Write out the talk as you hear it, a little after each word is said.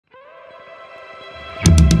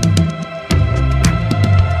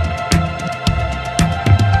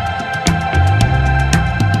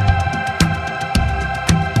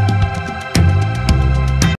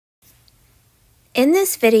In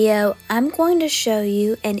this video, I'm going to show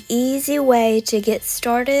you an easy way to get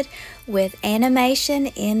started with animation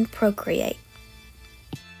in Procreate.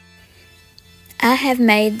 I have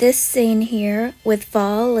made this scene here with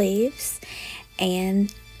fall leaves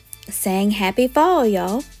and saying happy fall,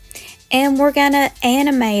 y'all. And we're gonna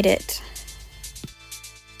animate it.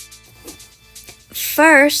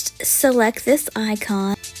 First, select this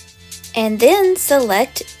icon and then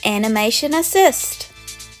select Animation Assist.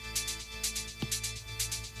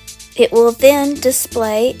 It will then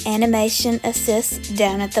display Animation Assist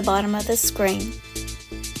down at the bottom of the screen.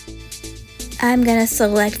 I'm going to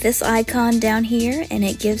select this icon down here and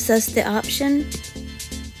it gives us the option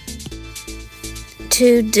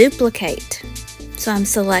to duplicate. So I'm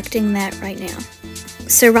selecting that right now.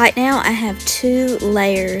 So right now I have 2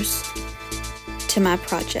 layers to my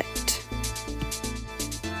project.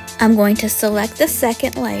 I'm going to select the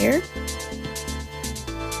second layer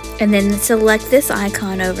and then select this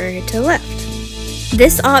icon over here to the left.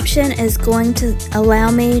 This option is going to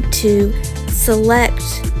allow me to select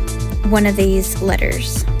one of these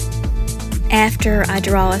letters after I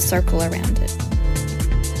draw a circle around it.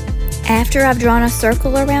 After I've drawn a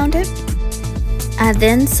circle around it, I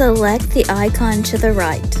then select the icon to the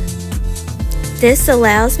right. This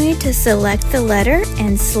allows me to select the letter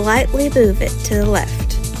and slightly move it to the left.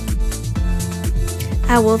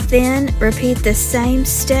 I will then repeat the same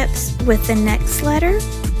steps with the next letter,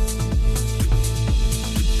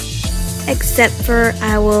 except for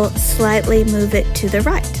I will slightly move it to the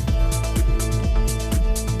right.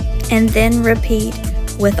 And then repeat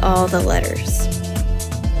with all the letters,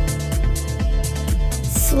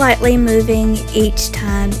 slightly moving each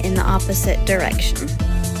time in the opposite direction.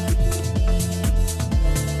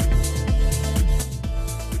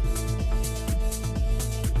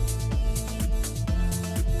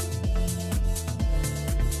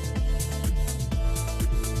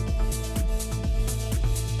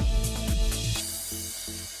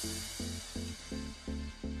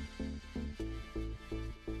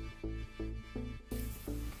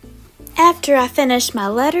 After I finish my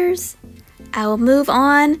letters, I will move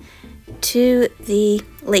on to the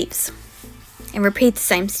leaves and repeat the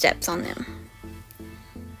same steps on them.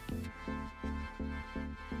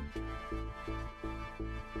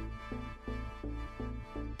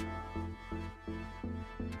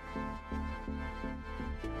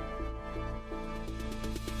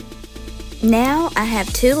 Now I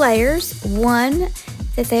have 2 layers, one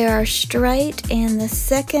that they are straight and the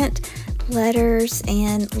second letters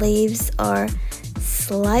and leaves are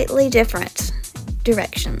slightly different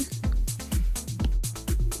direction.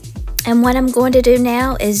 And what I'm going to do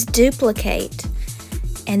now is duplicate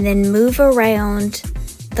and then move around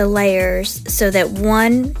the layers so that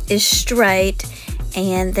one is straight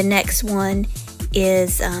and the next one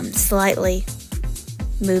is slightly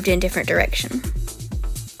moved in a different direction.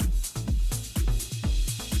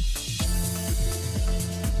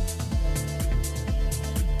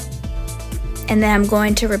 And then I'm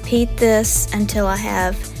going to repeat this until I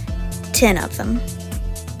have 10 of them.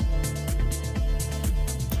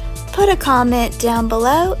 Put a comment down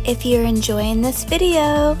below if you're enjoying this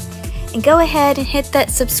video. And go ahead and hit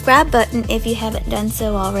that subscribe button if you haven't done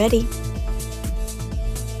so already.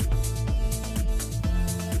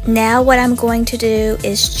 Now what I'm going to do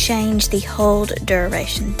is change the hold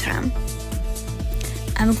duration time.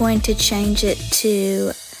 I'm going to change it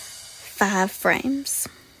to 5 frames.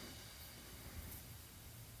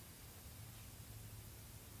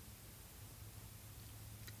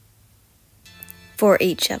 For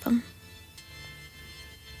each of them.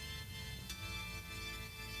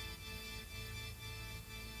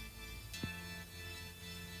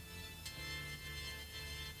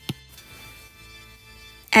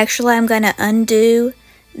 Actually, I'm going to undo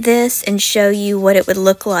this and show you what it would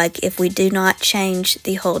look like if we do not change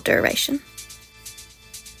the hold duration.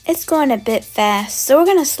 It's going a bit fast, so we're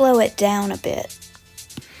going to slow it down a bit.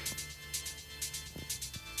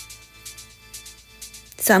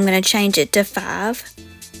 So I'm going to change it to 5.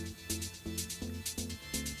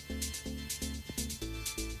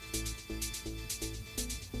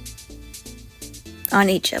 On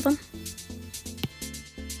each of them.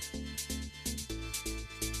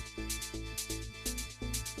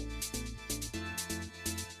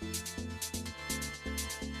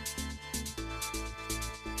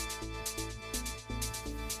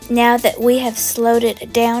 Now that we have slowed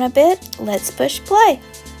it down a bit, let's push play.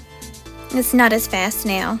 It's not as fast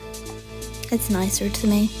now. It's nicer to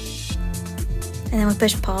me. And then we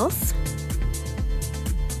push pause.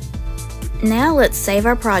 Now let's save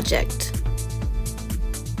our project.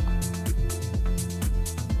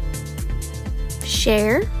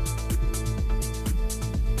 Share.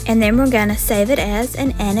 And then we're going to save it as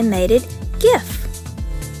an animated GIF.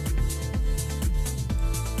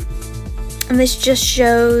 And this just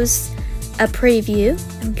shows a preview.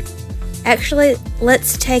 Actually,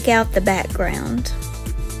 let's take out the background.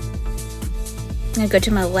 I'm going to go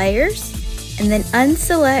to my layers and then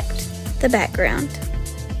unselect the background.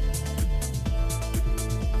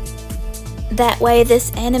 That way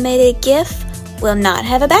this animated GIF will not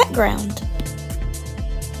have a background.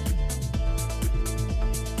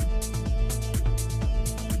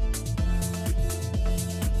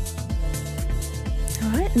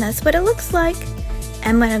 Alright, and that's what it looks like.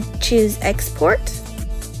 I'm going to choose export.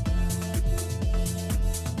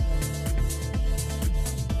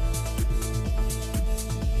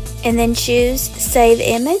 And then choose save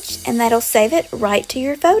image, and that'll save it right to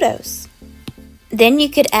your photos. Then you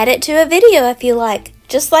could add it to a video if you like,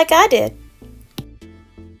 just like I did.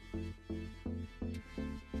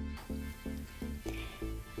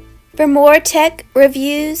 For more tech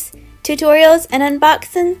reviews, tutorials, and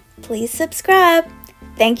unboxing, please subscribe.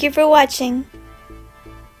 Thank you for watching.